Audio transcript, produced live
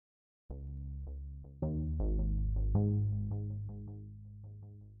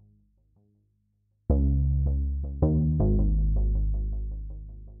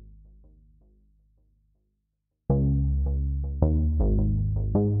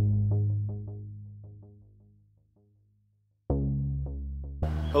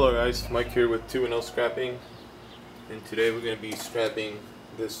Hello guys, Mike here with 2&0 Scrapping, and today we're going to be strapping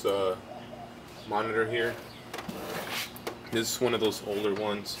this monitor here. This is one of those older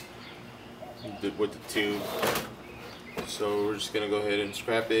ones with the tube, so we're just going to go ahead and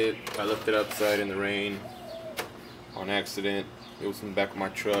strap it. I left it outside in the rain on accident. It was in the back of my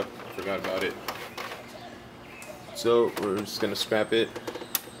truck, I forgot about it. So we're just going to strap it.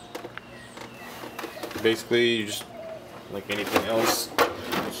 Basically, you just, like anything else,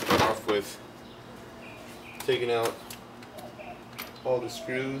 start off with taking out all the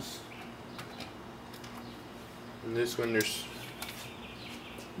screws. And this one, there's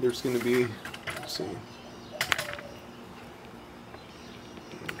going to be, let's see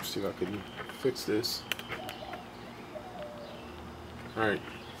if I can fix this. Alright,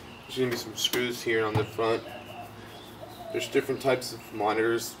 there's going to be some screws here on the front. There's different types of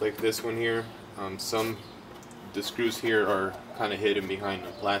monitors like this one here. The screws here are kind of hidden behind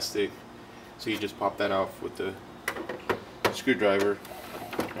the plastic, so you just pop that off with the screwdriver.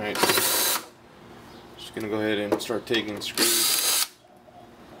 Alright, just gonna go ahead and start taking screws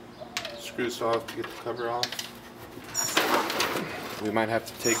off to get the cover off. We might have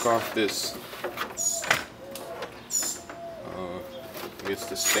to take off this, I guess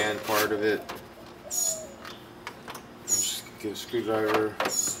the stand part of it. Just get a screwdriver.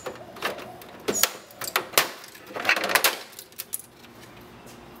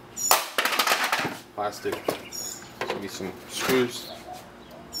 Plastic. There's gonna be some screws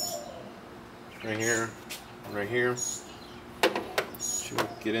right here, and right here. Should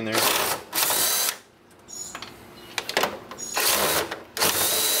get in there.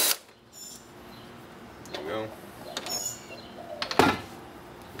 There we go.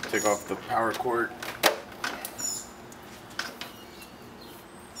 Take off the power cord.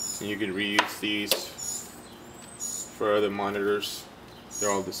 And you can reuse these for other monitors. They're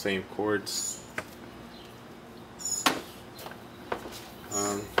all the same cords.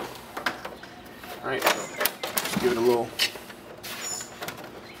 Alright, just give it a little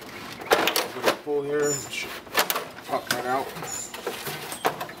pull here. Pop that out.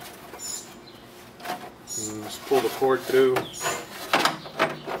 And just pull the cord through.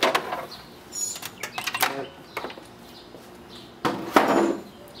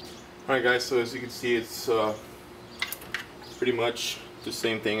 Alright guys, so as you can see, it's pretty much the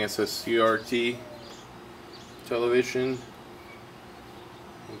same thing as a CRT television.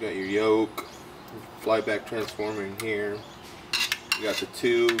 You got your yoke, flyback transformer in here. You got the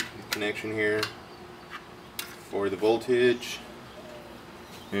tube connection here for the voltage,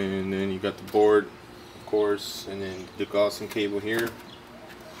 and then you got the board, of course, and then the Gaussian cable here.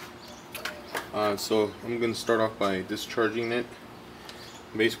 So I'm going to start off by discharging it.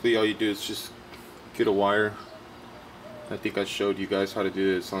 Basically, all you do is just get a wire. I think I showed you guys how to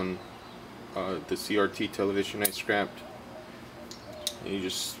do this on the CRT television I scrapped. And you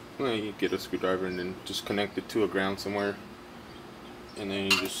just, well, you get a screwdriver and then just connect it to a ground somewhere, and then you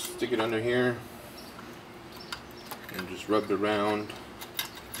just stick it under here and just rub it around,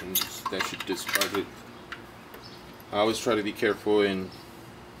 and that should discharge it. I always try to be careful and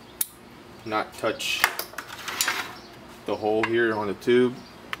not touch the hole here on the tube.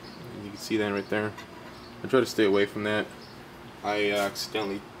 You can see that right there. I try to stay away from that. I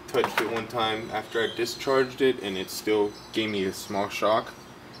accidentally touched it one time after I discharged it, and it still gave me a small shock,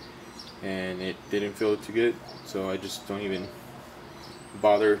 and it didn't feel too good, so I just don't even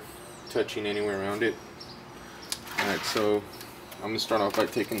bother touching anywhere around it. Alright, so I'm going to start off by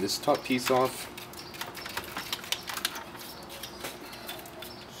taking this top piece off.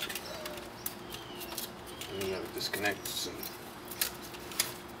 And you gotta disconnect some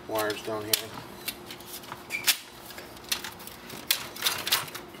wires down here.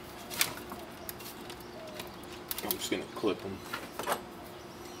 I'm just going to clip them.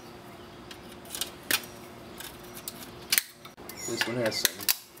 This one has some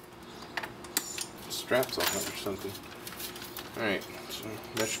straps on it or something. Alright, so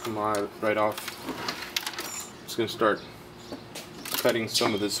that should come right off. I'm just going to start cutting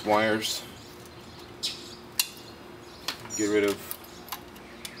some of this wires. Get rid of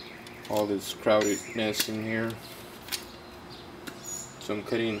all this crowdedness in here. So I'm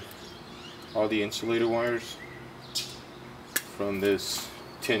cutting all the insulator wires from this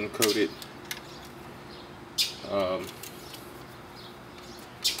tin coated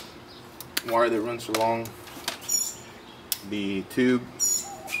wire that runs along the tube.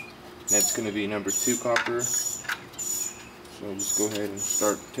 That's going to be number 2 copper. So just go ahead and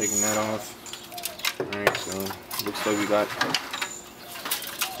start taking that off. Alright, so looks like we got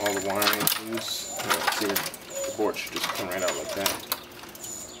all the wiring loose. Let's see, the board should just come right out like that.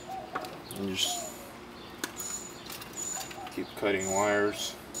 And just keep cutting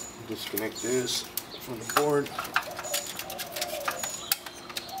wires. Disconnect this from the board.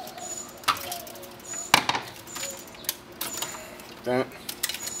 Like that.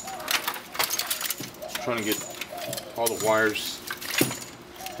 Just trying to get all the wires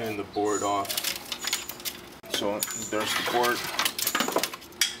and the board off. So there's the board.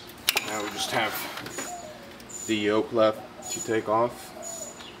 Now we just have the yoke left to take off.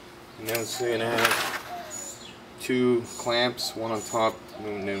 And then it's going to have 2 clamps, one on top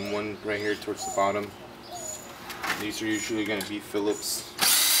and then one right here towards the bottom. These are usually going to be Phillips.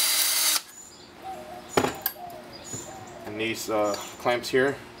 And these clamps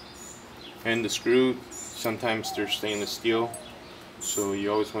here and the screw, sometimes they're stainless steel. So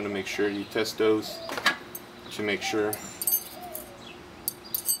you always want to make sure you test those to make sure.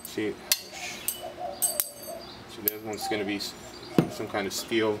 See, so that one's going to be some kind of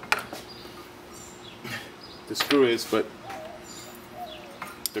steel. The screw is, but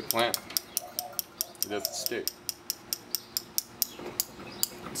the clamp, it doesn't stick.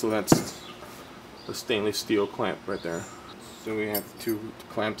 So that's a stainless steel clamp right there. So we have 2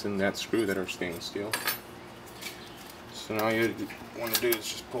 clamps in that screw that are stainless steel. So now all you want to do is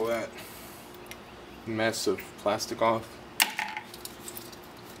just pull that mess of plastic off,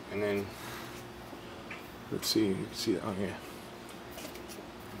 and then let's see, you can see that on here.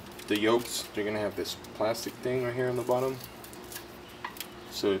 The yokes, they're gonna have this plastic thing right here on the bottom,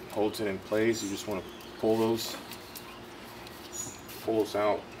 so it holds it in place. You just want to pull those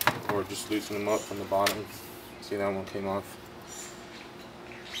out, or just loosen them up from the bottom. See, that one came off.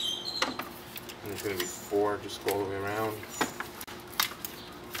 And there's going to be 4, just go all the way around,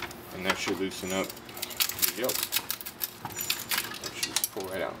 and that should loosen up the yoke. That should just pull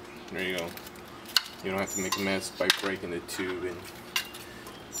right out. There you go. You don't have to make a mess by breaking the tube and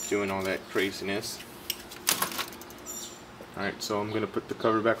doing all that craziness. Alright, so I'm going to put the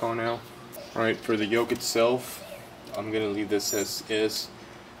cover back on now. Alright, for the yoke itself, I'm going to leave this as is,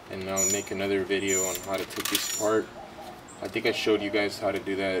 and I'll make another video on how to take this apart. I think I showed you guys how to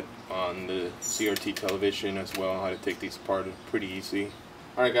do that on the CRT television as well, how to take these apart pretty easy.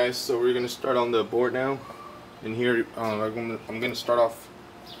 Alright guys, so we're going to start on the board now. And here I'm going to start off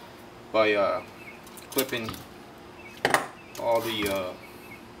by clipping all the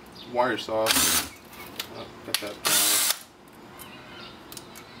wires off. Got that down.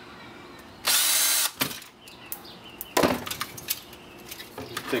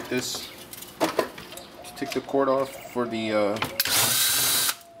 Take this, take the cord off for the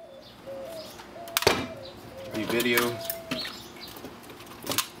video.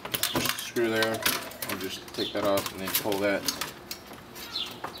 Screw there, and just take that off and then pull that.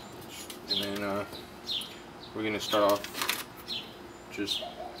 And then we're going to start off just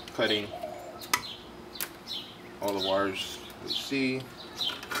cutting all the wires we see,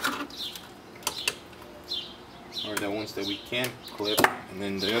 or the ones that we can clip, and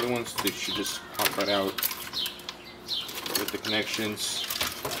then the other ones, they should just pop right out with the connections.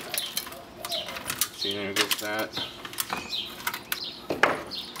 See, there goes that.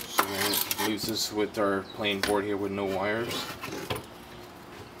 So then it leaves us with our plain board here with no wires.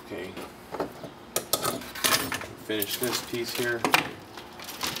 Okay, finish this piece here.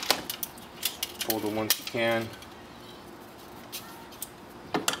 Pull the ones you can,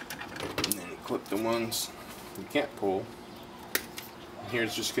 and then clip the ones you can't pull.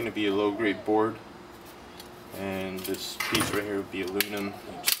 Here's just going to be a low grade board, and this piece right here would be aluminum.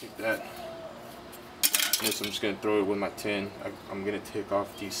 Just take that. And this I'm just going to throw it with my tin. I'm going to take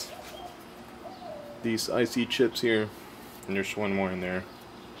off these IC chips here, and there's one more in there.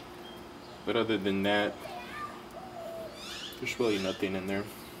 But other than that, there's really nothing in there.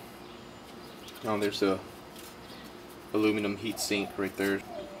 Now there's a aluminum heat sink right there. It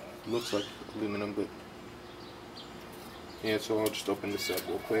looks like aluminum, but yeah, so I'll just open this up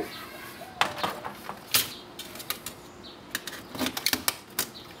real quick.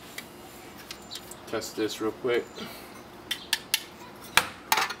 Test this real quick.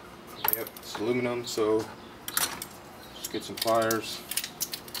 Yep, it's aluminum, so just get some pliers.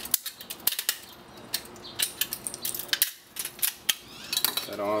 Get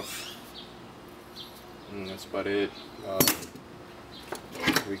that off. And that's about it.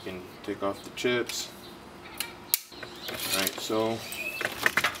 We can take off the chips. Alright, so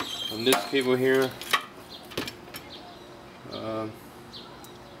on this cable here,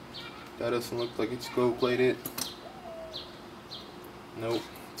 That doesn't look like it's gold plated. Nope.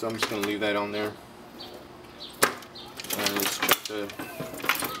 So I'm just gonna leave that on there. Let's check the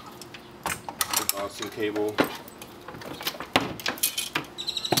Dawson cable.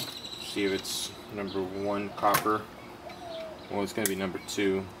 See if it's number 1 copper. Well, it's gonna be number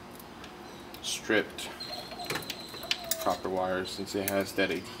 2 stripped copper wire, since it has that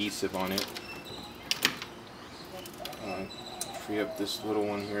adhesive on it. Free up this little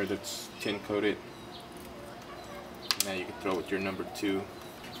one here that's tin coated. Now you can throw with your number 2.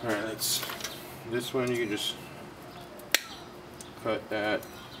 Alright, this one you can just cut that,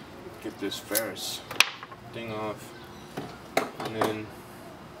 get this ferrous thing off, and then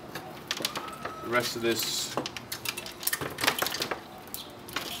the rest of this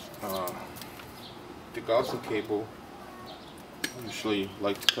the Dawson cable, I usually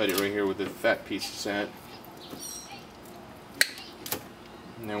like to cut it right here where the fat piece is at.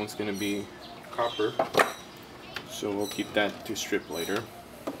 And that one's going to be copper, so we'll keep that to strip later.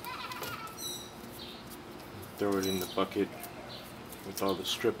 Throw it in the bucket with all the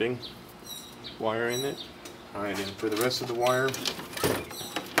stripping wire in it. Alright, and for the rest of the wire,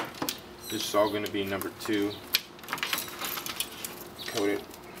 this is all going to be number 2 coated.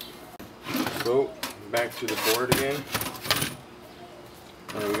 So back to the board again.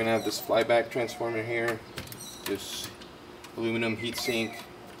 We're going to have this flyback transformer here, this aluminum heatsink,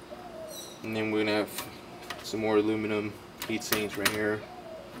 and then we're going to have some more aluminum heat sinks right here,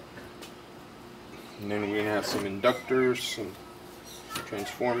 and then we're going to have some inductors, some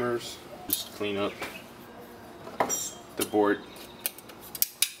transformers. Just clean up the board,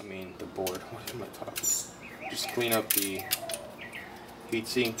 what am I talking? Just clean up the heat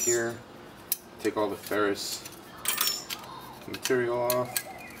sink here, take all the ferrous material off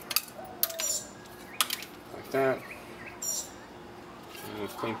like that, and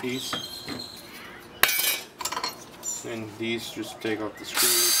with clean piece. And these just take off the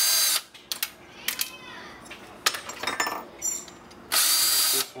screws. And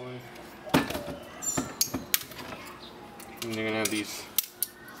this one, and you're gonna have these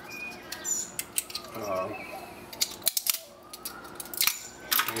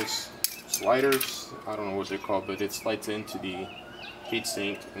I guess sliders, I don't know what they're called, but it slides into the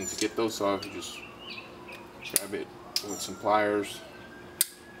heatsink, and to get those off you just grab it with some pliers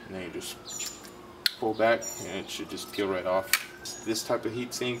and then you just pull back and it should just peel right off. This type of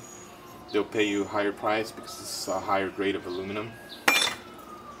heatsink, they'll pay you a higher price because this is a higher grade of aluminum.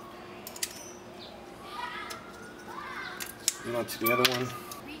 And on to the other one.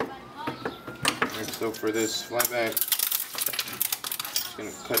 And so for this flyback, just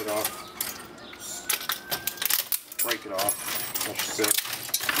gonna cut it off, break it off, I should say,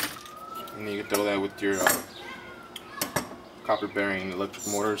 and then you can throw that with your copper bearing electric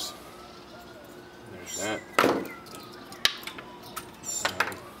motors. There's that.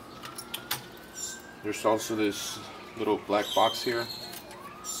 There's also this little black box here.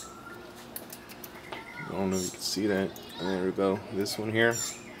 I don't know if you can see that. There we go. This one here.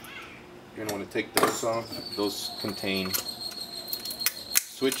 You're gonna want to take those off. Those contain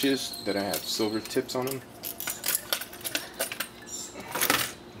switches that have silver tips on them.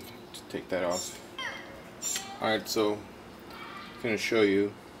 Just take that off. Alright, so I'm gonna show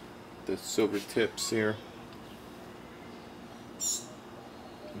you the silver tips here. You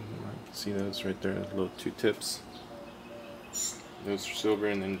can see those right there, little 2 tips. Those are silver,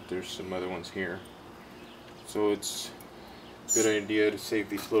 and then there's some other ones here. So it's a good idea to save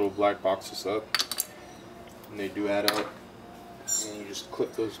these little black boxes up, and they do add up. And you just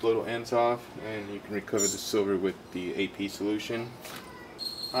clip those little ends off, and you can recover the silver with the AP solution.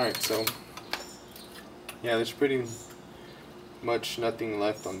 Alright, so yeah, there's pretty much nothing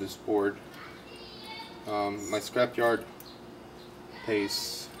left on this board. My scrapyard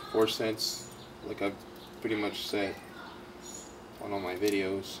pays 4 cents, like I've pretty much said on all my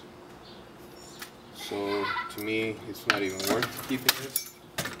videos. So to me, it's not even worth keeping this.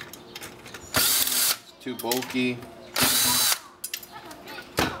 It's too bulky,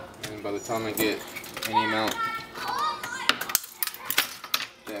 and by the time I get any amount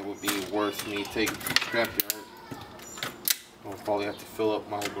that would be worth me taking to the scrapyard, I'll probably have to fill up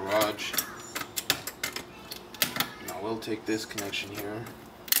my garage. And I will take this connection here.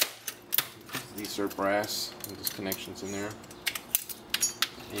 These are brass, and this connection's in there.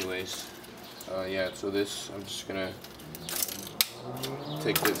 Anyways, yeah, so this, I'm just gonna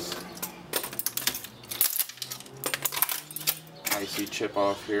take this IC chip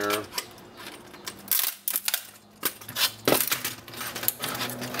off here.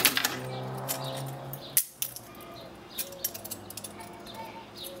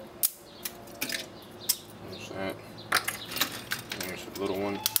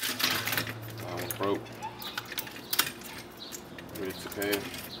 It's okay.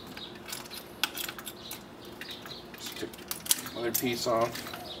 Just take another piece off.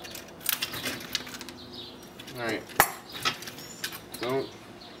 Alright. So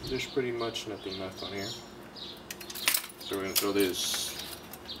there's pretty much nothing left on here. So we're gonna throw this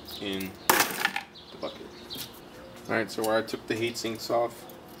in the bucket. Alright, so where I took the heat sinks off,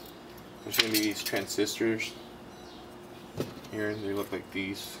 there's gonna be these transistors here. They look like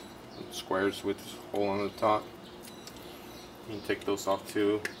these squares with a hole on the top. You can take those off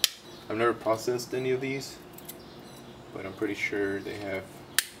too. I've never processed any of these, but I'm pretty sure they have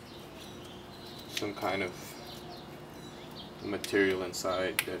some kind of material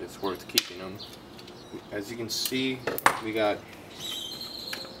inside that is worth keeping them. As you can see, we got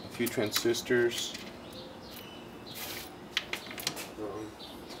a few transistors,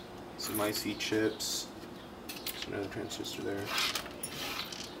 some IC chips, there's another transistor there,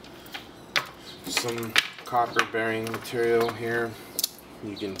 some copper bearing material here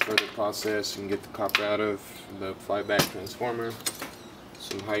you can further process and get the copper out of the flyback transformer,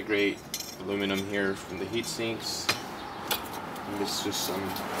 some high grade aluminum here from the heat sinks, and this is just some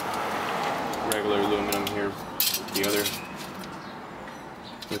regular aluminum here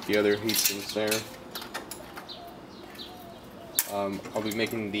with the other heat sinks there. I'll be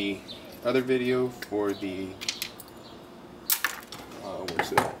making the other video for the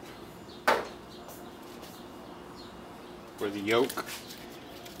what's it? For the yoke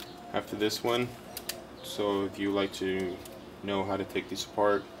after this one. So if you like to know how to take these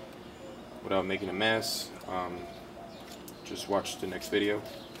apart without making a mess, just watch the next video.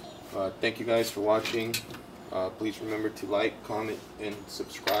 Thank you guys for watching. Please remember to like, comment, and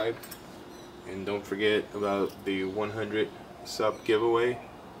subscribe. And don't forget about the 100 sub giveaway.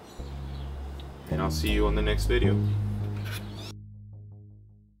 And I'll see you on the next video.